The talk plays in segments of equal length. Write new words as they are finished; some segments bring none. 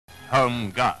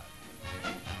Home Guard.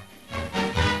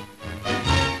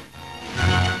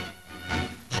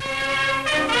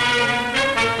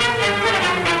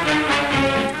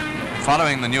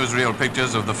 Following the newsreel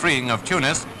pictures of the freeing of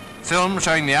Tunis, film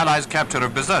showing the Allies' capture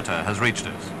of Bizerta has reached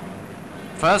us.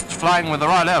 First, flying with the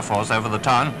Royal Air Force over the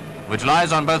town, which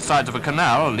lies on both sides of a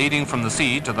canal leading from the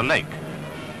sea to the lake.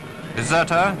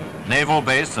 Bizerta, naval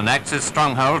base and Axis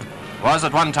stronghold, was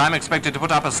at one time expected to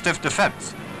put up a stiff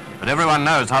defense, but everyone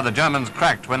knows how the Germans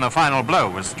cracked when the final blow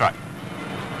was struck.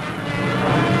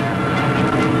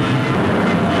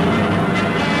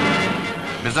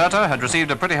 Bizerta had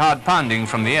received a pretty hard pounding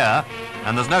from the air,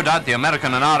 and there's no doubt the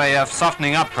American and RAF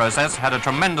softening up process had a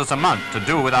tremendous amount to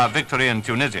do with our victory in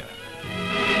Tunisia.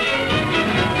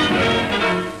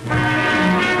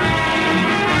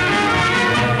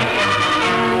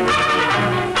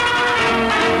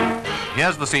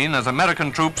 Here's the scene as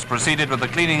American troops proceeded with the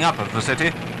cleaning up of the city,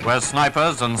 where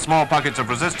snipers and small pockets of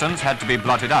resistance had to be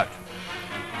blotted out.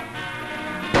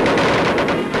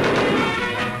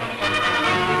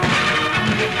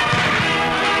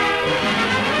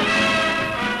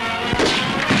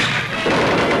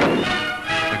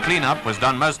 The cleanup was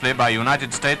done mostly by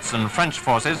United States and French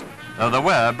forces, though there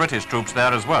were British troops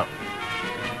there as well.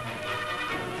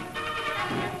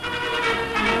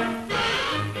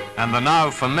 And the now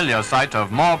familiar sight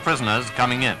of more prisoners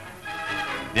coming in.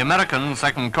 The American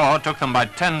Second Corps took them by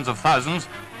tens of thousands,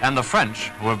 and the French,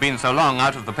 who have been so long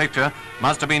out of the picture,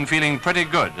 must have been feeling pretty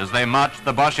good as they marched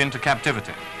the Boche into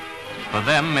captivity. For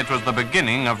them, it was the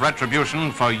beginning of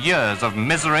retribution for years of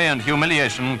misery and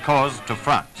humiliation caused to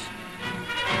France.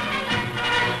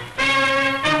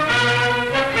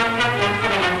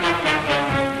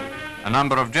 A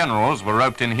number of generals were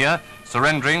roped in here,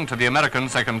 surrendering to the American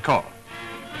Second Corps.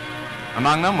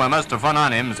 Among them were most of von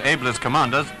Arnim's ablest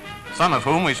commanders, some of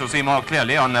whom we shall see more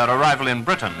clearly on their arrival in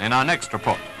Britain in our next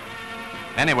report.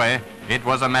 Anyway, it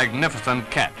was a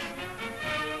magnificent catch.